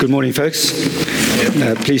Good morning, folks.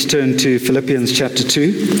 Please turn to Philippians chapter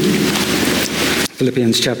 2.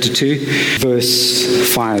 Philippians chapter 2,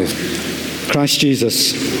 verse 5. Christ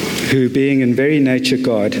Jesus, who being in very nature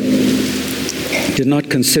God, did not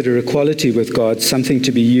consider equality with God something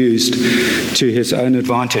to be used to his own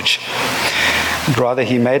advantage. Rather,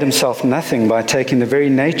 he made himself nothing by taking the very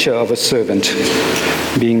nature of a servant,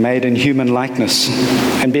 being made in human likeness.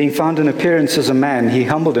 And being found in appearance as a man, he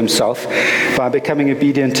humbled himself by becoming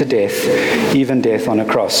obedient to death, even death on a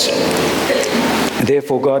cross.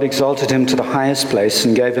 Therefore God exalted him to the highest place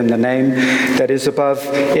and gave him the name that is above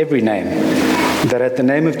every name, that at the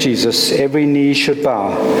name of Jesus every knee should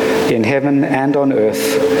bow, in heaven and on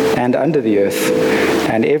earth and under the earth,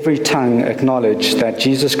 and every tongue acknowledge that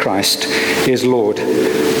Jesus Christ is Lord,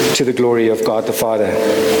 to the glory of God the Father.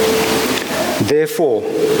 Therefore,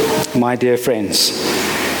 my dear friends,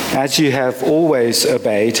 as you have always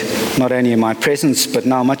obeyed, not only in my presence, but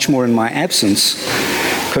now much more in my absence,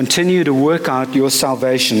 continue to work out your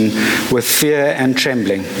salvation with fear and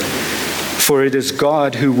trembling. For it is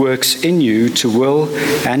God who works in you to will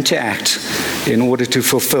and to act in order to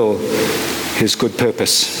fulfill his good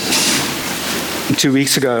purpose. 2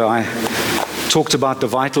 weeks ago, I talked about the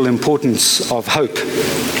vital importance of hope.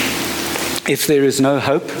 If there is no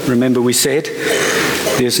hope, remember we said,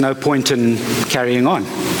 there's no point in carrying on.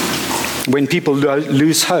 When people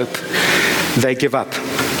lose hope, they give up.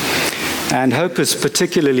 And hope is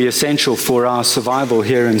particularly essential for our survival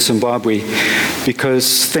here in Zimbabwe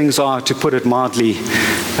because things are, to put it mildly,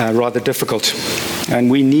 rather difficult. And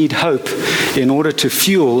we need hope in order to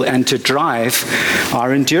fuel and to drive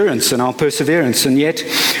our endurance and our perseverance. And yet,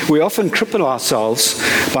 we often cripple ourselves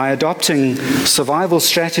by adopting survival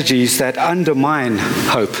strategies that undermine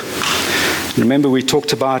hope. Remember, we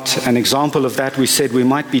talked about an example of that. We said we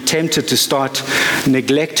might be tempted to start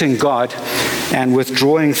neglecting God and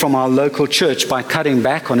withdrawing from our local church by cutting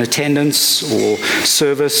back on attendance or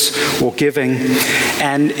service or giving.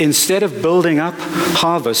 And instead of building up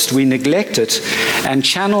harvest, we neglect it and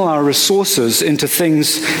channel our resources into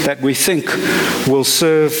things that we think will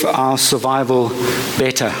serve our survival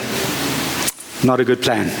better. Not a good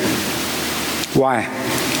plan. Why?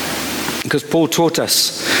 Because Paul taught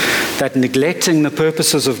us that neglecting the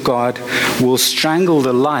purposes of God will strangle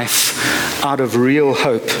the life out of real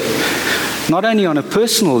hope. Not only on a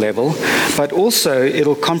personal level, but also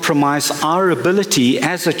it'll compromise our ability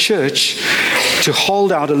as a church to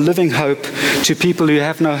hold out a living hope to people who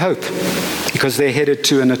have no hope, because they're headed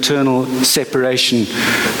to an eternal separation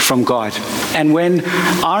from God. And when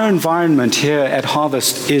our environment here at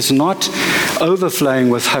Harvest is not overflowing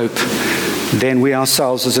with hope, then we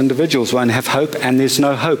ourselves as individuals won't have hope, and there's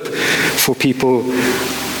no hope for people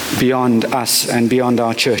beyond us and beyond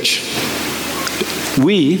our church.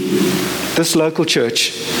 We, this local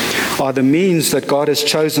church, are the means that God has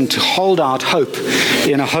chosen to hold out hope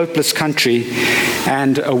in a hopeless country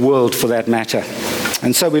and a world for that matter.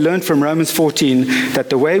 And so we learned from Romans 14 that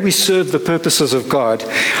the way we serve the purposes of God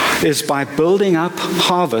is by building up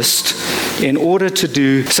harvest in order to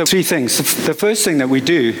do three things. The first thing that we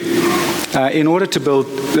do in order to build,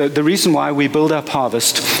 the reason why we build up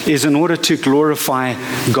harvest is in order to glorify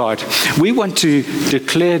God. We want to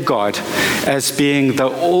declare God as being the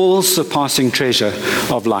all-surpassing treasure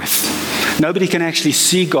of life. Nobody can actually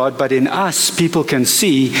see God, but in us, people can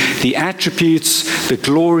see the attributes, the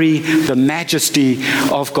glory, the majesty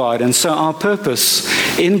of God. And so our purpose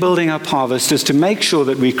in building up harvest is to make sure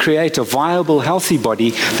that we create a viable, healthy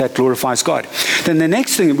body that glorifies God. Then the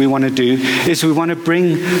next thing that we want to do is we want to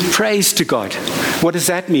bring praise to God. What does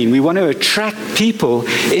that mean? We want to attract people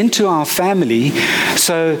into our family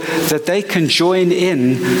so that they can join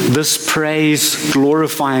in this praise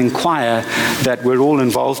glorifying choir that we're all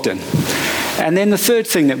involved in. And then the third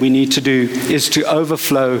thing that we need to do is to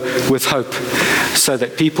overflow with hope so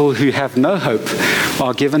that people who have no hope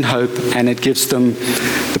are given hope, and it gives them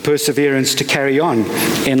the perseverance to carry on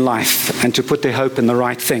in life and to put their hope in the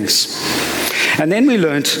right things. And then we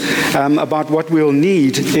learned about what we'll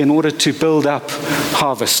need in order to build up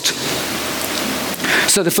harvest.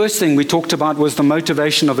 So the first thing we talked about was the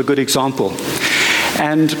motivation of a good example.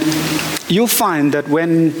 And you'll find that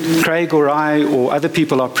when Craig or I or other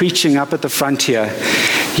people are preaching up at the front here,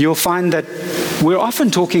 you'll find that we're often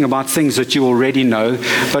talking about things that you already know,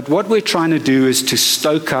 but what we're trying to do is to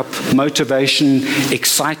stoke up motivation,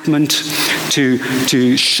 excitement,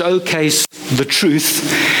 to showcase the truth.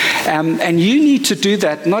 And you need to do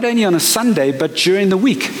that not only on a Sunday, but during the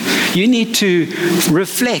week. You need to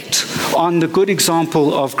reflect on the good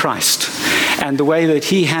example of Christ and the way that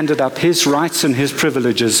he handed up his rights and his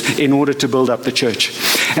privileges in order to build up the church.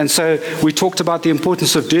 And so we talked about the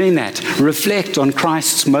importance of doing that. Reflect on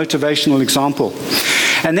Christ's motivational example.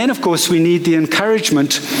 And then, of course, we need the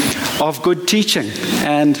encouragement of good teaching.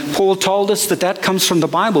 And Paul told us that that comes from the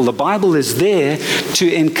Bible. The Bible is there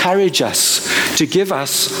to encourage us, to give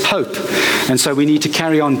us hope. And so we need to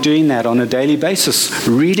carry on doing that on a daily basis,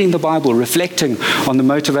 reading the Bible, reflecting on the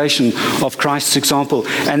motivation of Christ's example.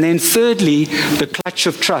 And then thirdly, the clutch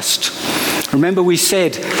of trust. Remember, we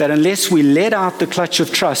said that unless we let out the clutch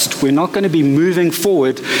of trust, we're not going to be moving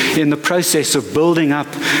forward in the process of building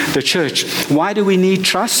up the church. Why do we need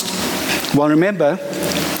trust? Well, remember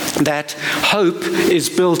that hope is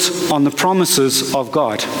built on the promises of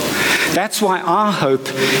God. That's why our hope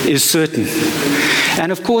is certain.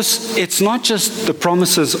 And of course, it's not just the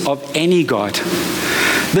promises of any God.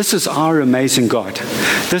 This is our amazing God.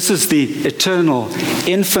 This is the eternal,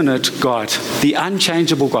 infinite God, the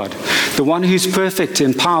unchangeable God, the one who's perfect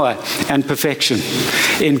in power and perfection,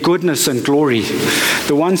 in goodness and glory,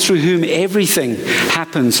 the one through whom everything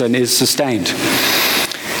happens and is sustained.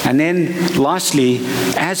 And then lastly,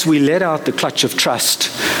 as we let out the clutch of trust,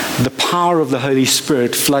 the power of the Holy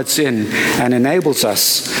Spirit floods in and enables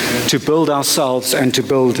us to build ourselves and to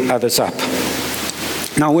build others up.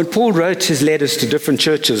 Now, when Paul wrote his letters to different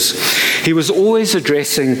churches, he was always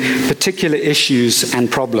addressing particular issues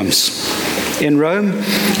and problems. In Rome,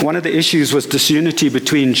 one of the issues was disunity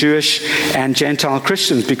between Jewish and Gentile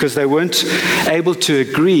Christians because they weren't able to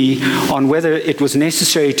agree on whether it was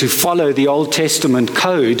necessary to follow the Old Testament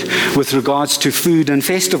code with regards to food and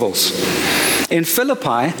festivals. In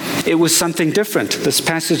Philippi, it was something different. This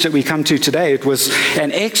passage that we come to today, it was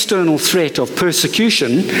an external threat of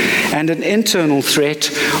persecution and an internal threat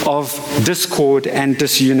of discord and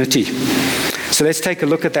disunity. So let's take a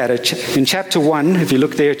look at that. In chapter 1, if you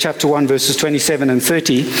look there, chapter 1, verses 27 and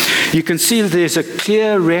 30, you can see that there's a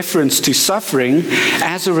clear reference to suffering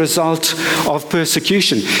as a result of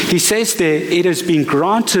persecution. He says there, it has been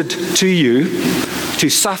granted to you to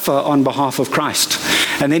suffer on behalf of Christ.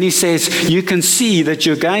 And then he says, you can see that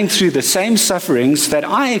you're going through the same sufferings that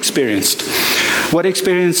I experienced. What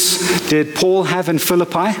experience did Paul have in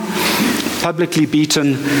Philippi? Publicly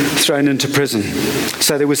beaten, thrown into prison.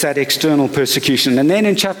 So there was that external persecution. And then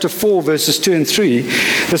in chapter 4, verses 2 and 3,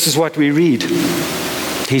 this is what we read.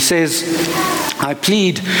 He says, I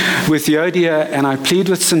plead with Euodia and I plead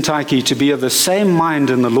with Syntyche to be of the same mind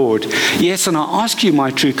in the Lord. Yes, and I ask you, my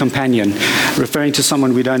true companion, referring to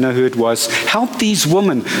someone we don't know who it was, help these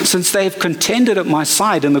women, since they have contended at my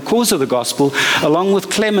side in the cause of the gospel, along with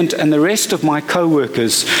Clement and the rest of my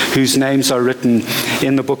co-workers, whose names are written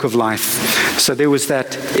in the book of life. So there was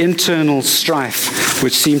that internal strife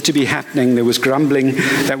which seemed to be happening. There was grumbling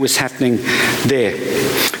that was happening there.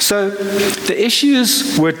 So the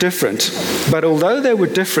issues were different, but although they were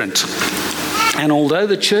different, and although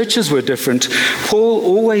the churches were different, Paul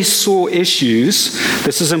always saw issues,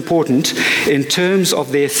 this is important, in terms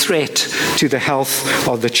of their threat to the health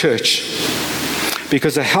of the church.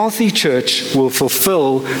 Because a healthy church will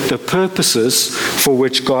fulfill the purposes for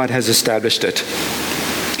which God has established it.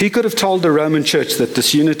 He could have told the Roman church that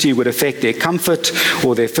disunity would affect their comfort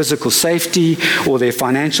or their physical safety or their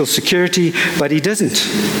financial security, but he didn't.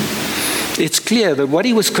 It's clear that what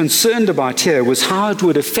he was concerned about here was how it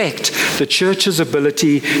would affect the church's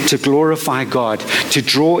ability to glorify God, to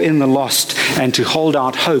draw in the lost, and to hold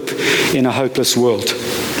out hope in a hopeless world.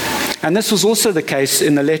 And this was also the case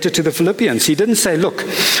in the letter to the Philippians. He didn't say, look,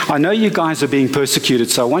 I know you guys are being persecuted,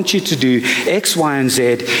 so I want you to do X, Y, and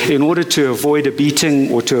Z in order to avoid a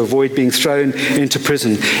beating or to avoid being thrown into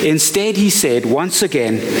prison. Instead, he said, once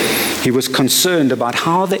again, he was concerned about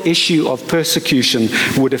how the issue of persecution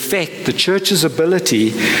would affect the church's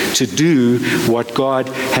ability to do what God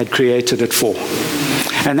had created it for.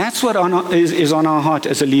 And that's what is on our heart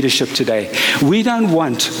as a leadership today. We don't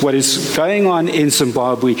want what is going on in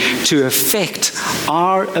Zimbabwe to affect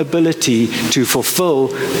our ability to fulfill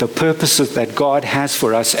the purposes that God has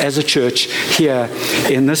for us as a church here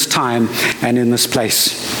in this time and in this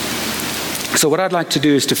place. So what I'd like to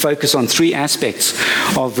do is to focus on three aspects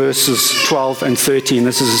of verses 12 and 13.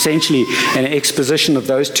 This is essentially an exposition of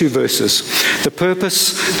those two verses: the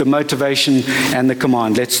purpose, the motivation, and the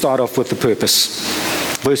command. Let's start off with the purpose.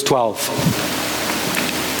 Verse 12.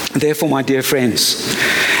 Therefore, my dear friends,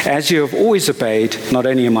 as you have always obeyed, not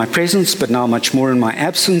only in my presence, but now much more in my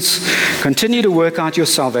absence, continue to work out your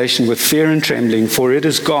salvation with fear and trembling, for it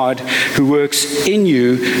is God who works in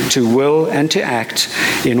you to will and to act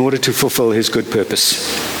in order to fulfill his good purpose.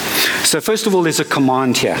 So first of all, there's a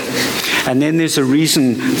command here, and then there's a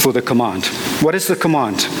reason for the command. What is the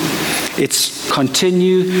command? It's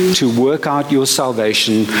continue to work out your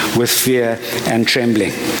salvation with fear and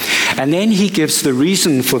trembling. And then he gives the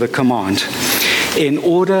reason for the command: in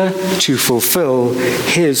order to fulfill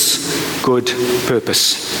his good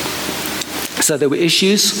purpose. So there were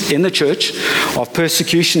issues in the church of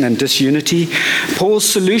persecution and disunity. Paul's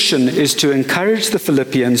solution is to encourage the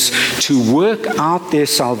Philippians to work out their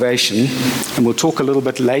salvation, and we'll talk a little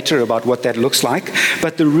bit later about what that looks like.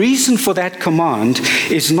 But the reason for that command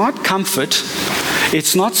is not comfort,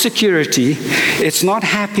 it's not security, it's not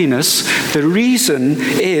happiness. The reason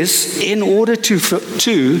is in order to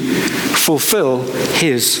fulfill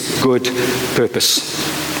his good purpose.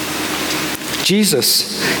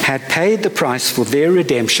 Jesus had paid the price for their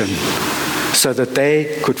redemption so that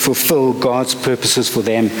they could fulfill God's purposes for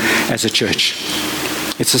them as a church.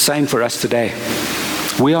 It's the same for us today.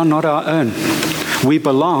 We are not our own. We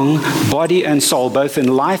belong, body and soul, both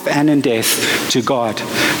in life and in death, to God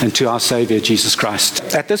and to our Savior, Jesus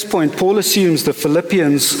Christ. At this point, Paul assumes the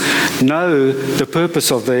Philippians know the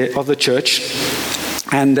purpose of the church,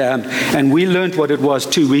 and we learned what it was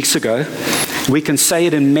 2 weeks ago. We can say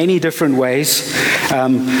it in many different ways.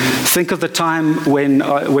 Think of the time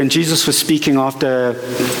when Jesus was speaking after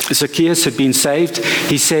Zacchaeus had been saved.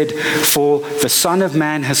 He said, "For the Son of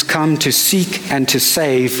Man has come to seek and to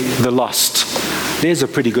save the lost." There's a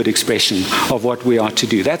pretty good expression of what we are to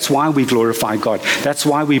do. That's why we glorify God. That's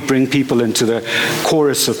why we bring people into the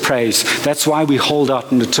chorus of praise. That's why we hold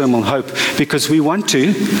out an eternal hope, because we want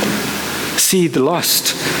to see the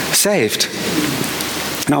lost saved.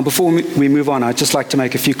 Now, before we move on, I'd just like to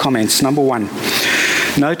make a few comments. Number one,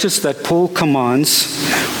 notice that Paul commands,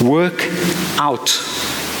 work out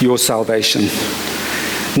your salvation,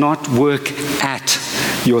 not work at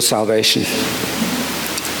your salvation.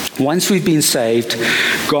 Once we've been saved,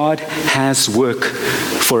 God has work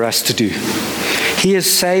for us to do. He has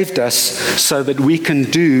saved us so that we can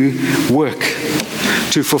do work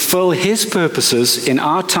to fulfill his purposes in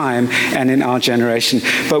our time and in our generation.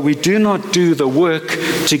 But we do not do the work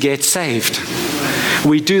to get saved.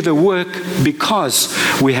 We do the work because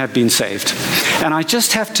we have been saved. And I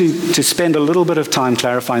just have to spend a little bit of time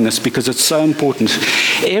clarifying this because it's so important.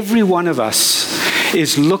 Every one of us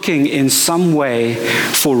is looking in some way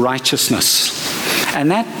for righteousness. And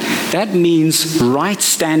that means right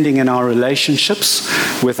standing in our relationships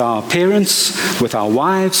with our parents, with our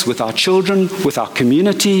wives, with our children, with our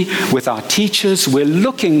community, with our teachers. We're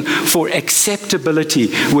looking for acceptability.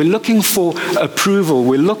 We're looking for approval.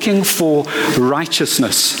 We're looking for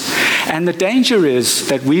righteousness. And the danger is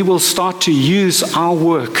that we will start to use our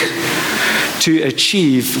work to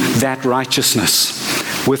achieve that righteousness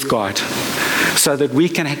with God, so that we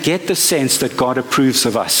can get the sense that God approves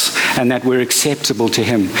of us and that we're acceptable to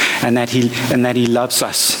him and that he loves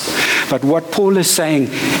us. But what Paul is saying,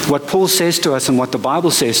 what Paul says to us and what the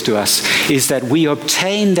Bible says to us is that we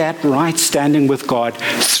obtain that right standing with God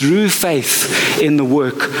through faith in the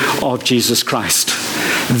work of Jesus Christ.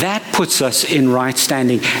 That puts us in right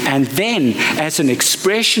standing. And then, as an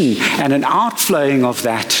expression and an outflowing of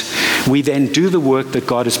that, we then do the work that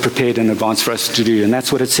God has prepared in advance for us to do. And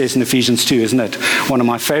that's what it says in Ephesians 2, isn't it? One of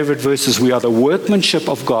my favorite verses. We are the workmanship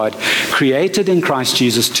of God, created in Christ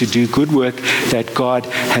Jesus to do good work that God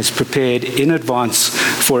has prepared in advance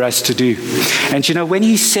for us to do. And you know, when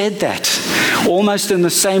he said that, almost in the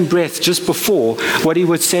same breath just before, what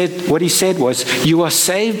he said was, you are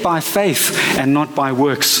saved by faith and not by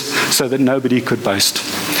works, so that nobody could boast.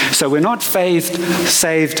 So we're not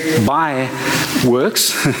saved by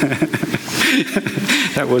works.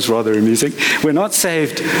 That was rather amusing. We're not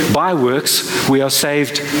saved by works. We are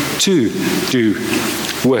saved to do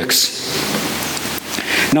works.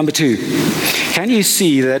 Number two, can you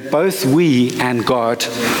see that both we and God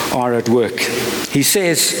are at work? He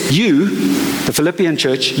says, you, the Philippian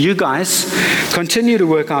church, you guys, continue to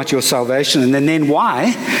work out your salvation. And then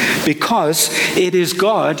why? Because it is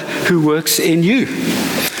God who works in you.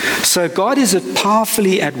 So God is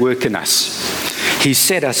powerfully at work in us. He's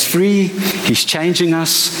set us free, he's changing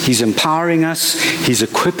us, he's empowering us, he's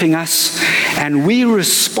equipping us, and we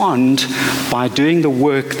respond by doing the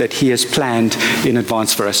work that he has planned in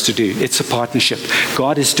advance for us to do. It's a partnership.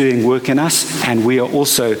 God is doing work in us, and we are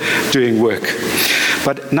also doing work.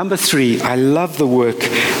 But number three, I love the work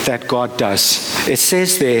that God does. It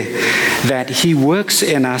says there that he works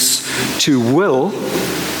in us to will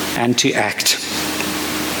and to act.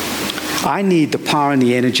 I need the power and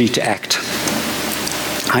the energy to act.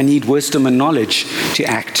 I need wisdom and knowledge to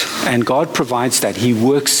act, and God provides that. He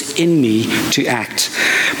works in me to act.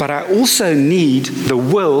 But I also need the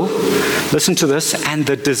will, listen to this, and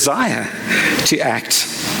the desire to act.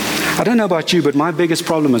 I don't know about you, but my biggest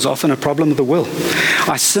problem is often a problem of the will.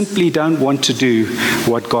 I simply don't want to do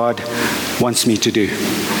what God wants me to do.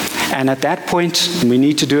 And at that point, we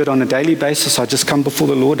need to do it on a daily basis. I just come before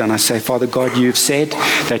the Lord and I say, Father God, you've said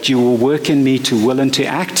that you will work in me to will and to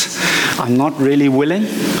act. I'm not really willing,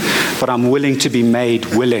 but I'm willing to be made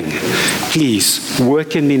willing. Please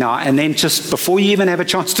work in me now. And then just before you even have a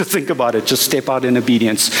chance to think about it, just step out in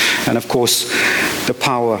obedience. And of course, the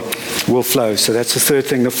power will flow. So that's the third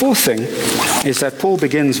thing. The fourth thing is that Paul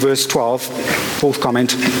begins verse 12, Paul's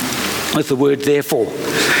comment, with the word therefore.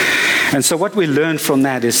 And so what we learn from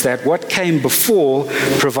that is that what came before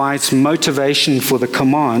provides motivation for the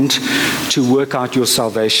command to work out your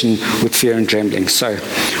salvation with fear and trembling. So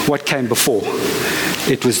what came before?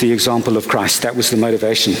 It was the example of Christ. That was the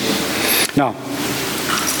motivation. Now,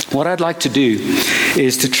 what I'd like to do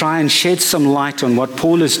is to try and shed some light on what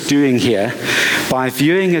Paul is doing here by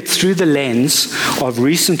viewing it through the lens of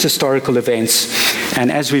recent historical events.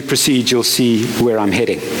 And as we proceed, you'll see where I'm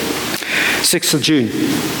heading. 6th of June.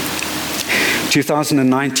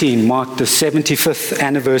 2019 marked the 75th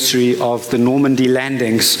anniversary of the Normandy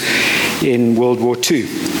landings in World War II.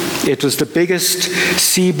 It was the biggest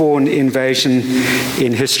seaborne invasion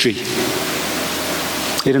in history.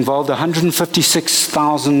 It involved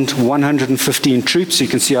 156,115 troops. You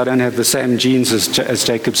can see I don't have the same genes as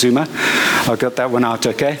Jacob Zuma. I got that one out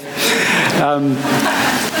okay.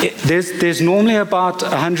 There's normally about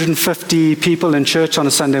 150 people in church on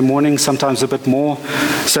a Sunday morning, sometimes a bit more.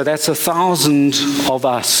 So that's 1,000 of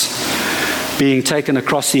us being taken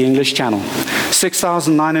across the English Channel.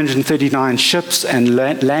 6,939 ships and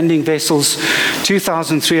landing vessels,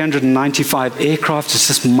 2,395 aircraft. It's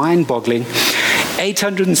just mind-boggling.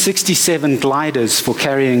 867 gliders for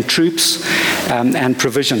carrying troops and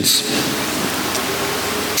provisions.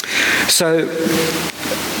 So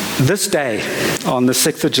this day, on the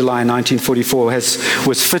 6th of July 1944,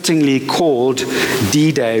 was fittingly called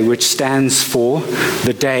D-Day, which stands for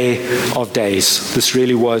the Day of Days. This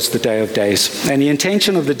really was the Day of Days. And the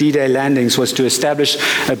intention of the D-Day landings was to establish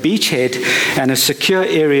a beachhead and a secure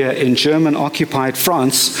area in German-occupied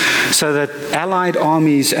France so that Allied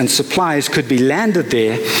armies and supplies could be landed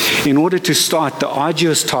there in order to start the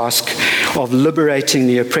arduous task of liberating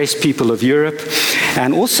the oppressed people of Europe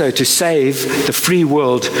and also to save the free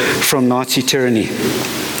world from Nazi tyranny.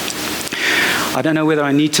 I don't know whether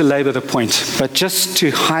I need to labor the point, but just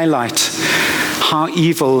to highlight how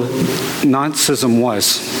evil Nazism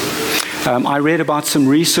was. I read about some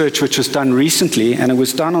research which was done recently, and it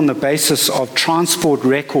was done on the basis of transport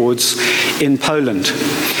records in Poland.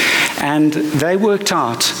 And they worked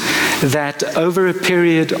out that over a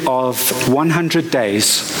period of 100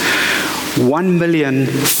 days,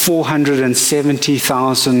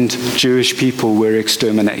 1,470,000 Jewish people were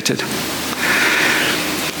exterminated.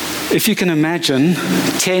 If you can imagine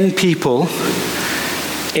 10 people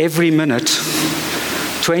every minute,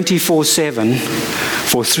 24/7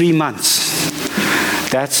 for 3 months,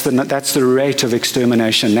 that's the rate of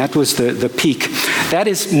extermination. That was the peak. That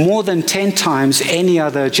is more than 10 times any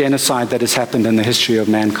other genocide that has happened in the history of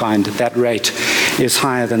mankind. That rate is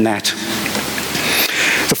higher than that.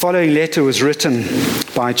 The following letter was written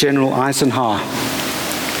by General Eisenhower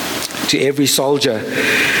to every soldier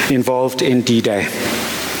involved in D-Day.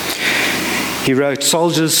 He wrote,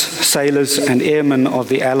 "Soldiers, sailors, and airmen of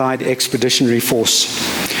the Allied Expeditionary Force,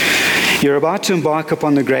 you're about to embark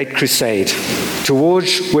upon the Great Crusade,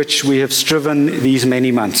 towards which we have striven these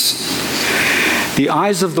many months. The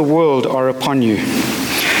eyes of the world are upon you.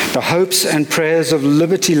 The hopes and prayers of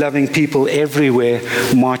liberty-loving people everywhere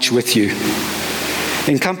march with you.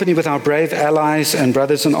 In company with our brave allies and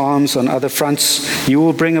brothers in arms on other fronts, you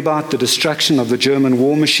will bring about the destruction of the German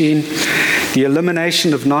war machine, the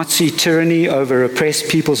elimination of Nazi tyranny over oppressed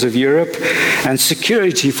peoples of Europe, and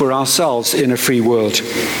security for ourselves in a free world.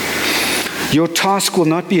 Your task will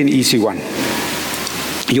not be an easy one.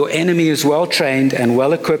 Your enemy is well trained and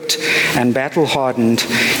well equipped and battle hardened.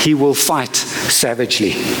 He will fight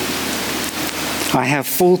savagely. I have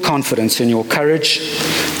full confidence in your courage,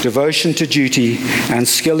 devotion to duty, and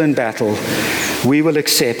skill in battle. We will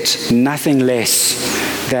accept nothing less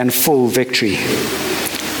than full victory.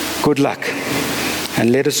 Good luck,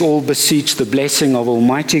 and let us all beseech the blessing of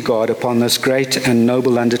Almighty God upon this great and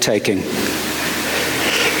noble undertaking."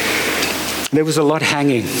 There was a lot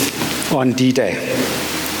hanging on D-Day.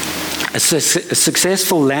 A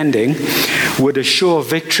successful landing would assure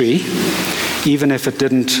victory, even if it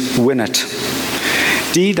didn't win it.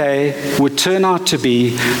 D-Day would turn out to be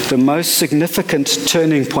the most significant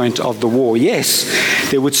turning point of the war. Yes,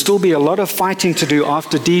 there would still be a lot of fighting to do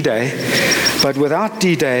after D-Day, but without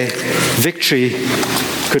D-Day, victory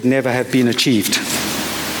could never have been achieved.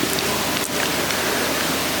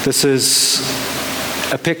 This is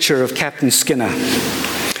a picture of Captain Skinner,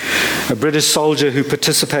 a British soldier who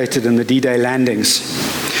participated in the D-Day landings.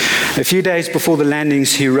 A few days before the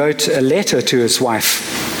landings, he wrote a letter to his wife,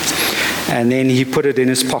 and then he put it in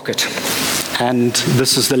his pocket. And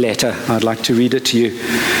this is the letter. I'd like to read it to you.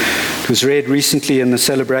 It was read recently in the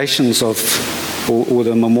celebrations of, or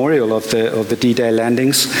the memorial of the D-Day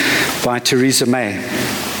landings by Theresa May.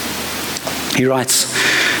 He writes,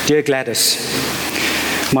 "Dear Gladys,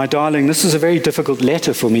 my darling, this is a very difficult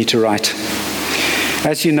letter for me to write.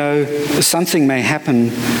 As you know, something may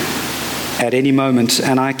happen at any moment,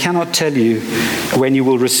 and I cannot tell you when you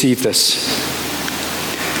will receive this.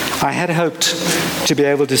 I had hoped to be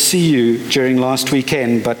able to see you during last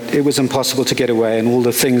weekend, but it was impossible to get away, and all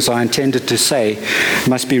the things I intended to say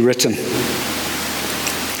must be written.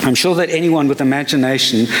 I'm sure that anyone with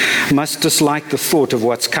imagination must dislike the thought of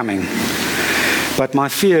what's coming, but my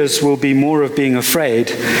fears will be more of being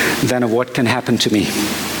afraid than of what can happen to me.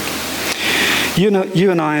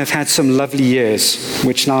 You and I have had some lovely years,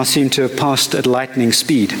 which now seem to have passed at lightning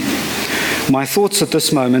speed. My thoughts at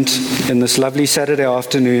this moment, in this lovely Saturday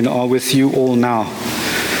afternoon, are with you all now.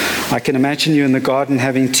 I can imagine you in the garden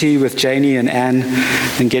having tea with Janie and Anne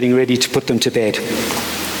and getting ready to put them to bed.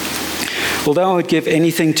 Although I would give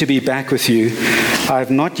anything to be back with you, I have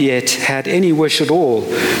not yet had any wish at all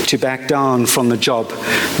to back down from the job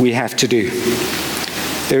we have to do.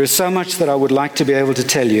 There is so much that I would like to be able to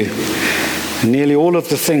tell you, and nearly all of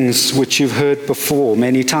the things which you've heard before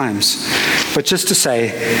many times, but just to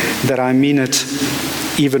say that I mean it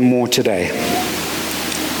even more today.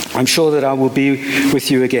 I'm sure that I will be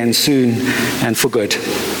with you again soon and for good.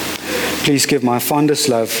 Please give my fondest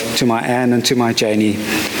love to my Anne and to my Janie.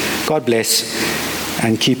 God bless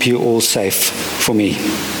and keep you all safe for me."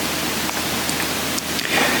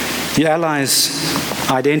 The Allies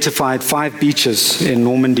identified 5 beaches in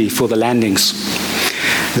Normandy for the landings.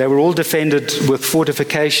 They were all defended with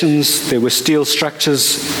fortifications. There were steel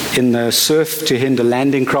structures in the surf to hinder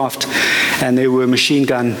landing craft, and there were machine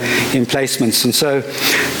gun emplacements. And so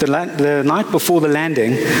the night before the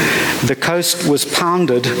landing, the coast was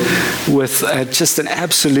pounded with just an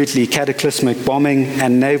absolutely cataclysmic bombing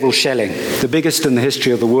and naval shelling, the biggest in the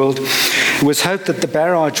history of the world. It was hoped that the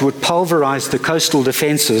barrage would pulverize the coastal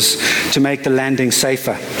defenses to make the landing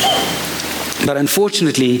safer. But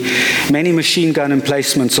unfortunately, many machine gun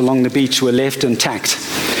emplacements along the beach were left intact.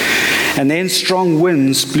 And then strong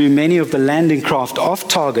winds blew many of the landing craft off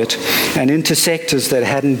target and into sectors that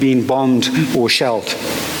hadn't been bombed or shelled.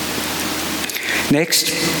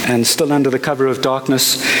 Next, and still under the cover of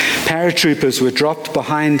darkness, paratroopers were dropped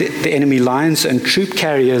behind the enemy lines, and troop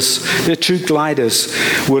gliders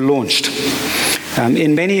were launched.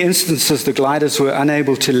 In many instances, the gliders were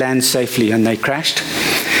unable to land safely and they crashed.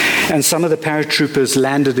 And some of the paratroopers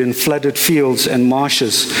landed in flooded fields and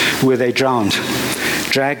marshes where they drowned,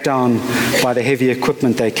 dragged down by the heavy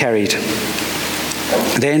equipment they carried.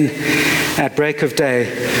 Then, at break of day,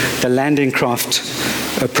 the landing craft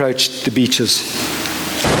approached the beaches.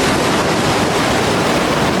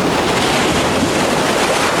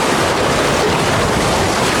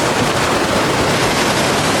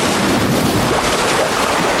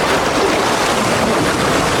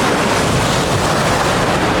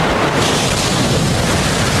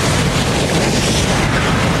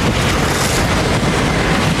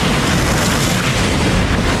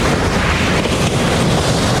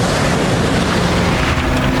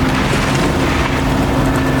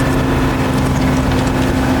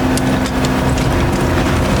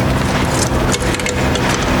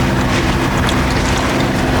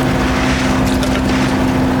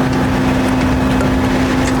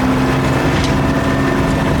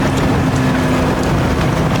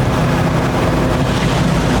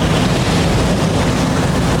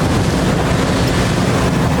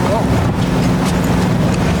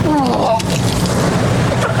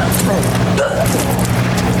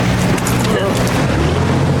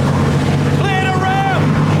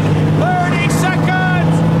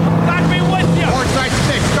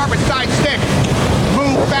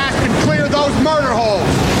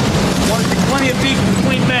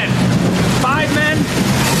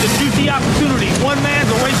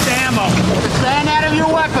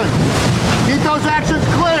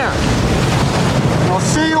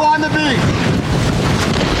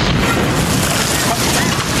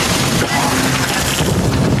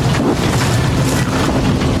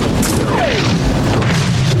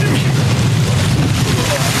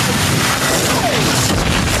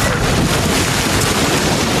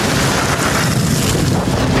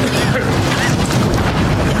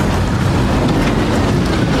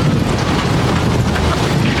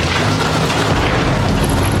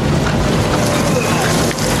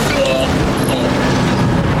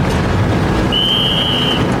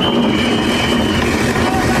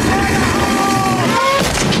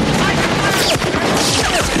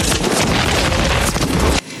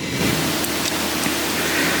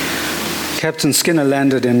 Captain Skinner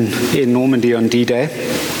landed in Normandy on D-Day.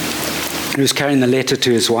 He was carrying the letter to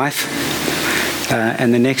his wife,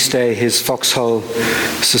 and the next day his foxhole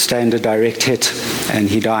sustained a direct hit and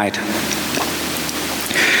he died.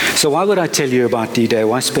 So why would I tell you about D-Day?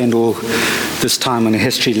 Why spend all this time on a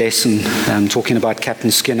history lesson talking about Captain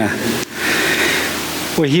Skinner?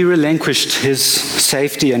 Well, he relinquished his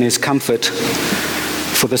safety and his comfort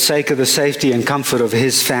for the sake of the safety and comfort of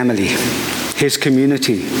his family, his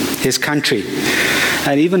community, his country,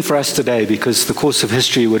 and even for us today, because the course of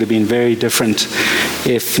history would have been very different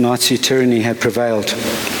if Nazi tyranny had prevailed.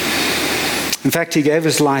 In fact, he gave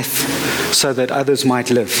his life so that others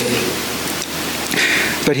might live.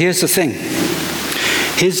 But here's the thing.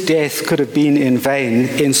 His death could have been in vain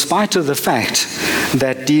in spite of the fact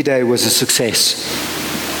that D-Day was a success.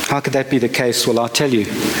 How could that be the case? Well, I'll tell you.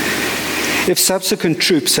 If subsequent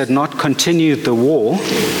troops had not continued the war,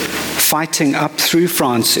 fighting up through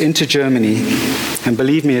France into Germany, and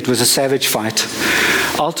believe me, it was a savage fight,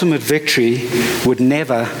 ultimate victory would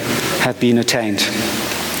never have been attained.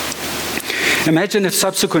 Imagine if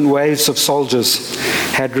subsequent waves of soldiers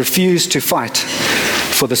had refused to fight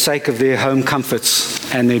for the sake of their home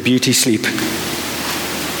comforts and their beauty sleep.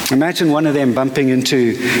 Imagine one of them bumping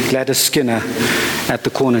into Gladys Skinner at the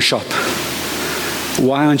corner shop.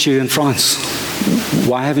 Why aren't you in France?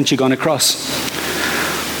 Why haven't you gone across?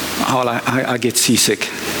 Oh, I get seasick,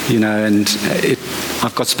 and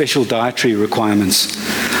I've got special dietary requirements.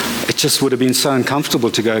 It just would have been so uncomfortable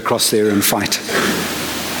to go across there and fight.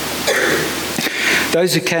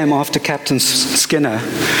 Those who came after Captain Skinner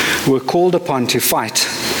were called upon to fight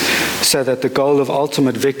so that the goal of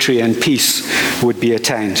ultimate victory and peace would be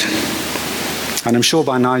attained. And I'm sure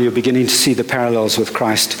by now you're beginning to see the parallels with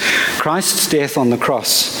Christ. Christ's death on the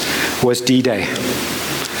cross was D-Day.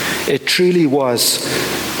 It truly was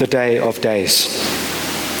the day of days.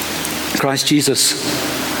 Christ Jesus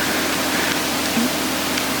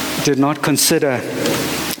did not consider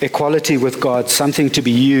equality with God something to be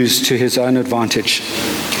used to his own advantage.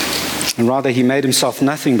 And rather, he made himself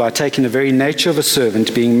nothing by taking the very nature of a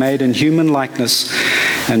servant, being made in human likeness,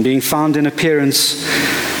 and being found in appearance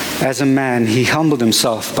as a man. He humbled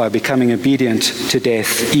himself by becoming obedient to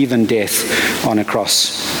death, even death on a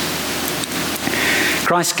cross.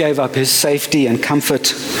 Christ gave up his safety and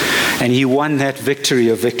comfort, and he won that victory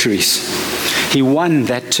of victories. He won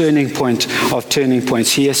that turning point of turning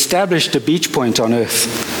points. He established a beach point on earth.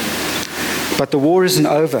 But the war isn't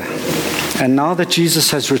over. And now that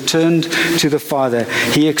Jesus has returned to the Father,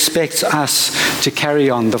 he expects us to carry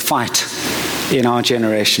on the fight in our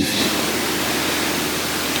generation.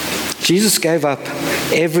 Jesus gave up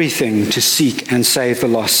everything to seek and save the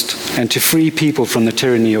lost and to free people from the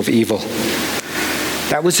tyranny of evil.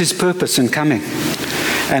 That was his purpose in coming.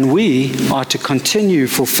 And we are to continue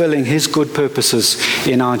fulfilling his good purposes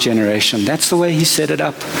in our generation. That's the way he set it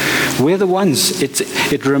up. We're the ones.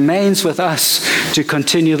 It remains with us to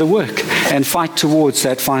continue the work and fight towards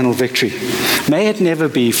that final victory. May it never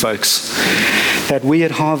be, folks, that we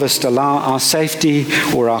at Harvest allow our safety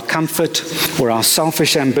or our comfort or our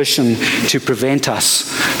selfish ambition to prevent us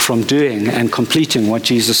from doing and completing what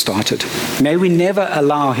Jesus started. May we never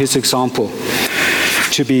allow his example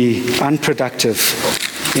to be unproductive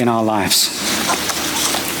in our lives.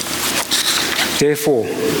 Therefore,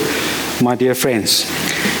 my dear friends,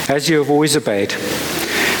 as you have always obeyed,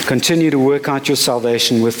 continue to work out your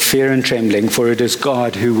salvation with fear and trembling, for it is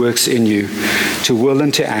God who works in you to will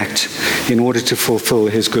and to act in order to fulfill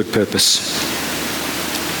his good purpose.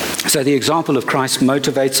 So the example of Christ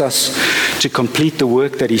motivates us to complete the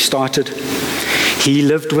work that he started. He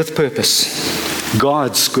lived with purpose,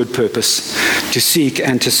 God's good purpose, to seek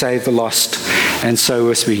and to save the lost, and so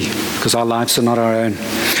must we, because our lives are not our own.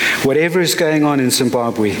 Whatever is going on in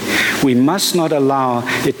Zimbabwe, we must not allow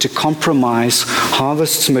it to compromise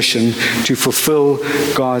Harvest's mission to fulfill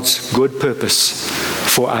God's good purpose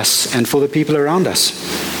for us and for the people around us.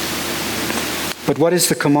 But what is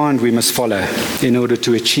the command we must follow in order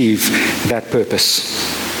to achieve that purpose?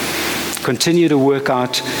 Continue to work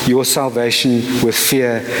out your salvation with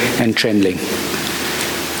fear and trembling,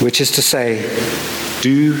 which is to say,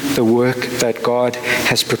 do the work that God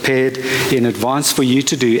has prepared in advance for you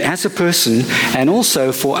to do as a person and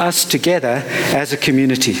also for us together as a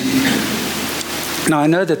community. Now, I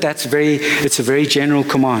know that it's a very general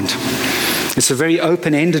command. It's a very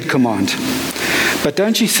open-ended command. But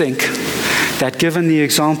don't you think that given the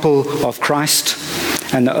example of Christ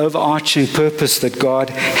and the overarching purpose that God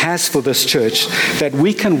has for this church, that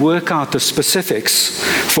we can work out the specifics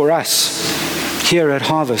for us here at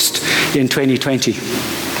Harvest in 2020.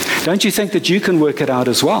 Don't you think that you can work it out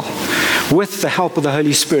as well? with the help of the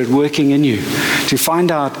Holy Spirit working in you, to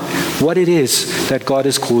find out what it is that God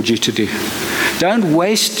has called you to do. Don't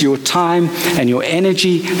waste your time and your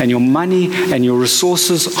energy and your money and your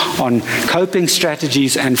resources on coping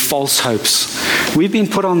strategies and false hopes. We've been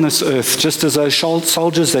put on this earth, just as those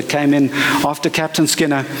soldiers that came in after Captain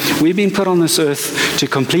Skinner, we've been put on this earth to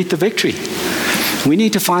complete the victory. We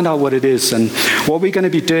need to find out what it is. And what we're going to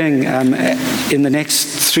be doing in the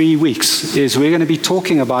next 3 weeks is we're going to be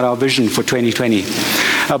talking about our vision for 2020,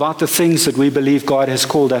 about the things that we believe God has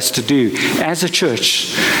called us to do as a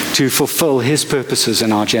church to fulfill His purposes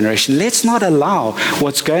in our generation. Let's not allow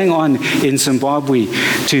what's going on in Zimbabwe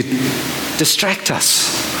to distract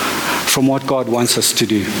us from what God wants us to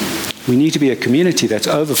do. We need to be a community that's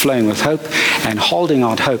overflowing with hope and holding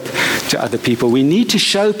out hope to other people. We need to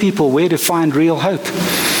show people where to find real hope.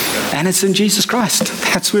 And it's in Jesus Christ.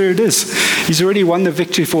 That's where it is. He's already won the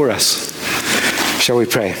victory for us. Shall we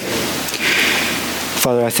pray?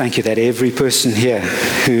 Father, I thank you that every person here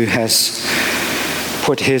who has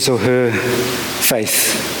put his or her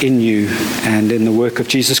faith in you and in the work of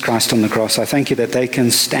Jesus Christ on the cross, I thank you that they can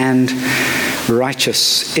stand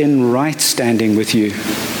righteous, in right standing with you.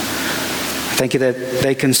 I thank you that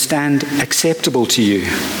they can stand acceptable to you,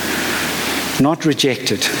 not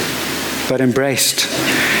rejected, but embraced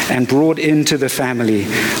and brought into the family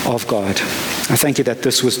of God. I thank you that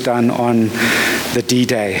this was done on the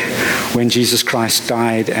D-Day when Jesus Christ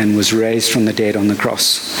died and was raised from the dead on the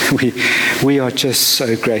cross. We are just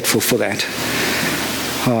so grateful for that.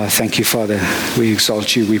 Oh, thank you, Father. We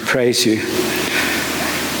exalt you. We praise you.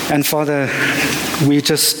 And Father, we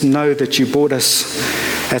just know that you bought us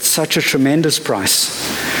at such a tremendous price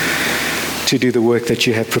to do the work that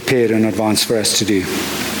you have prepared in advance for us to do.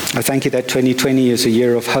 I thank you that 2020 is a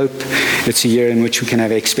year of hope. It's a year in which we can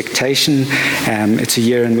have expectation. It's a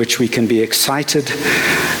year in which we can be excited,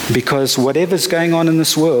 because whatever's going on in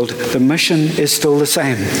this world, the mission is still the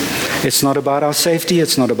same. It's not about our safety.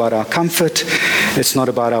 It's not about our comfort. It's not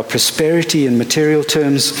about our prosperity in material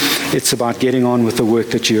terms. It's about getting on with the work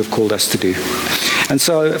that you have called us to do. And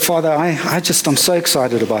so, Father, I'm so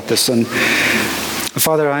excited about this. And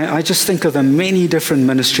Father, I just think of the many different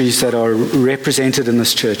ministries that are represented in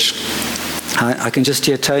this church. I can just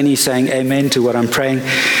hear Tony saying amen to what I'm praying,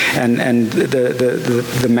 and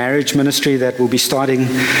the marriage ministry that will be starting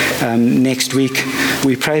next week.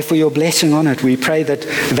 We pray for your blessing on it. We pray that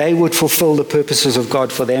they would fulfill the purposes of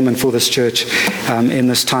God for them and for this church in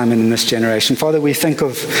this time and in this generation. Father, we think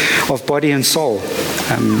of body and soul.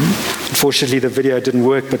 Unfortunately, the video didn't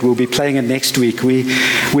work, but we'll be playing it next week.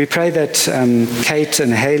 We pray that Kate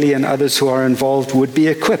and Haley and others who are involved would be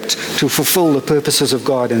equipped to fulfill the purposes of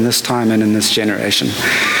God in this time and in this generation.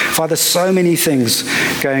 Father, so many things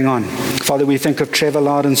going on. Father, we think of Trevor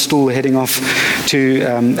Loudon-Stool heading off to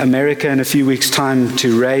America in a few weeks' time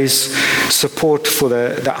to raise support for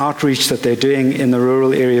the outreach that they're doing in the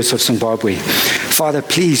rural areas of Zimbabwe. Father,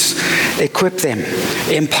 please equip them,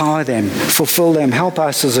 empower them, fulfill them, help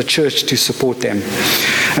us as a church to support them.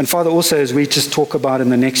 And Father, also as we just talk about in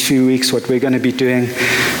the next few weeks what we're going to be doing,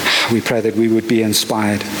 we pray that we would be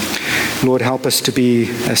inspired. Lord, help us to be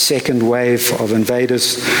a second wave of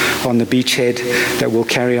invaders on the beachhead that will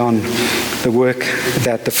carry on the work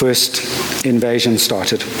that the first invasion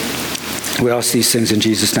started. We ask these things in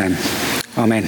Jesus' name. Amen.